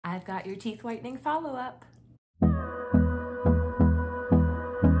I've got your teeth whitening follow-up.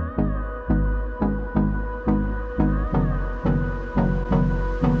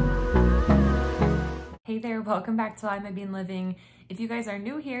 Hey there, welcome back to Limabean Living. If you guys are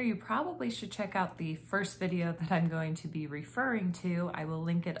new here, you probably should check out the first video that I'm going to be referring to. I will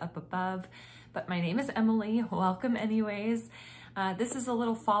link it up above, but my name is Emily. Welcome anyways. This is a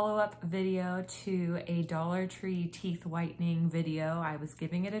little follow-up video to a Dollar Tree teeth whitening video. I was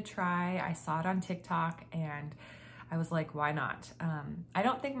giving it a try. I saw it on TikTok and I was like, why not? I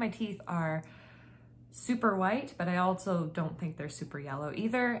don't think my teeth are super white, but I also don't think they're super yellow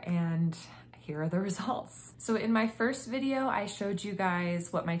either. And here are the results. So in my first video, I showed you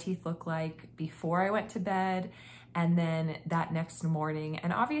guys what my teeth look like before I went to bed and then that next morning.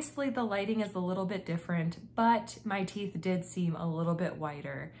 And obviously the lighting is a little bit different, but my teeth did seem a little bit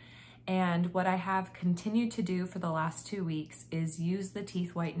whiter. And what I have continued to do for the last 2 weeks is use the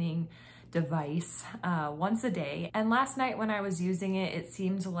teeth whitening device once a day. And last night when I was using it, it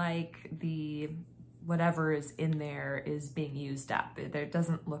seemed like whatever is in there is being used up. There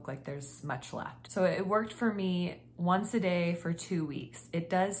doesn't look like there's much left. So it worked for me once a day for 2 weeks. It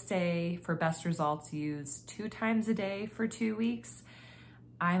does say for best results, use 2 times a day for 2 weeks.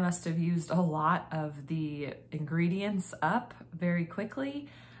 I must have used a lot of the ingredients up very quickly.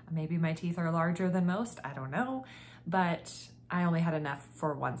 Maybe my teeth are larger than most, I don't know, but I only had enough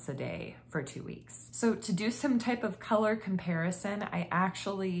for once a day for 2 weeks. So to do some type of color comparison, I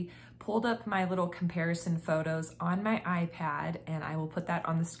actually pulled up my little comparison photos on my iPad, and I will put that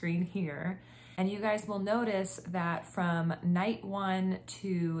on the screen here. And you guys will notice that from night 1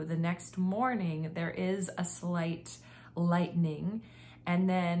 to the next morning, there is a slight lightening. And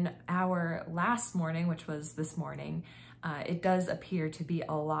then our last morning, which was this morning, it does appear to be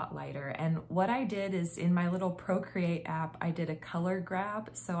a lot lighter. And what I did is in my little Procreate app, I did a color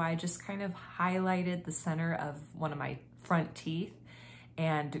grab. So I just kind of highlighted the center of one of my front teeth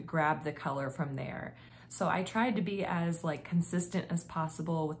and grabbed the color from there. So I tried to be as consistent as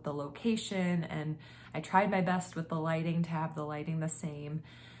possible with the location, and I tried my best with the lighting to have the lighting the same.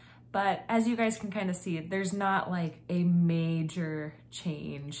 But as you guys can kind of see, there's not like a major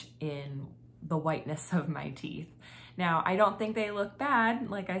change in the whiteness of my teeth. Now, I don't think they look bad,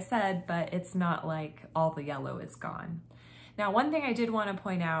 like I said, but it's not like all the yellow is gone. Now, one thing I did want to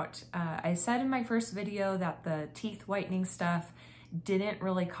point out, I said in my first video that the teeth whitening stuff didn't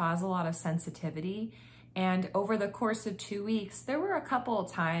really cause a lot of sensitivity. And over the course of 2 weeks, there were a couple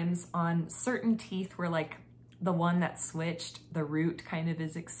of times on certain teeth where the one that switched, the root kind of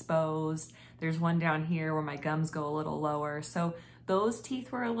is exposed. There's one down here where my gums go a little lower. So those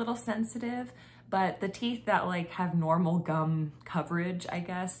teeth were a little sensitive, but the teeth that have normal gum coverage, I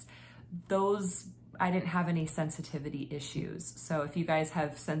guess, those, I didn't have any sensitivity issues. So if you guys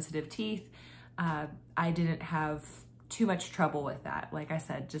have sensitive teeth, I didn't have too much trouble with that. Like I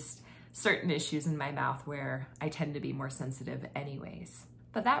said, just certain issues in my mouth where I tend to be more sensitive anyways.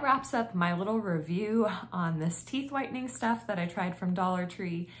 But that wraps up my little review on this teeth whitening stuff that I tried from Dollar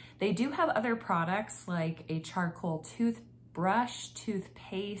Tree. They do have other products like a charcoal toothbrush,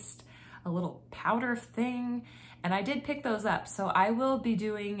 toothpaste, a little powder thing, and I did pick those up. So I will be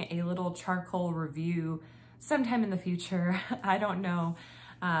doing a little charcoal review sometime in the future. I don't know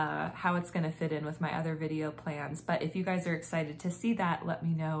how it's gonna fit in with my other video plans, but if you guys are excited to see that, let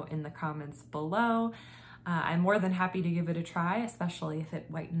me know in the comments below. I'm more than happy to give it a try, especially if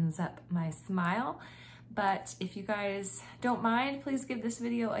it whitens up my smile. But if you guys don't mind, please give this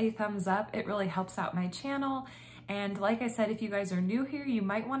video a thumbs up. It really helps out my channel. And like I said, if you guys are new here, you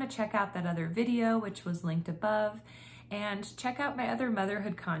might want to check out that other video, which was linked above, and check out my other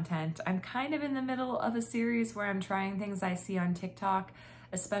motherhood content. I'm kind of in the middle of a series where I'm trying things I see on TikTok,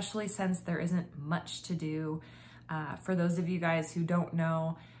 especially since there isn't much to do. For those of you guys who don't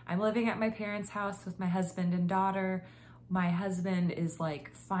know, I'm living at my parents' house with my husband and daughter. My husband is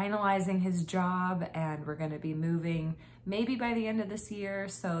finalizing his job, and we're gonna be moving maybe by the end of this year.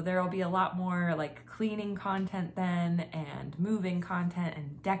 So there'll be a lot more cleaning content then, and moving content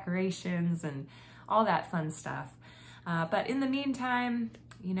and decorations and all that fun stuff. But in the meantime,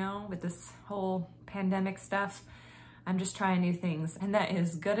 you know, with this whole pandemic stuff, I'm just trying new things, and that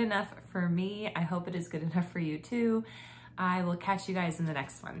is good enough for me. I hope it is good enough for you too. I will catch you guys in the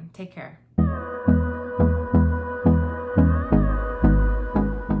next one. Take care. Woohoo!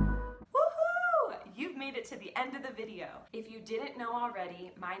 You've made it to the end of the video. If you didn't know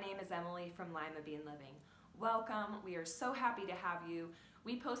already, my name is Emily from Limabean Living. Welcome. We are so happy to have you.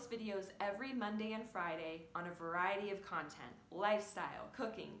 We post videos every Monday and Friday on a variety of content: lifestyle,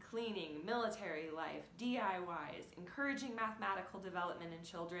 cooking, cleaning, military life, DIYs, encouraging mathematical development in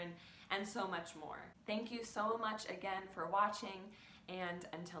children, and so much more. Thank you so much again for watching, and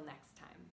until next time.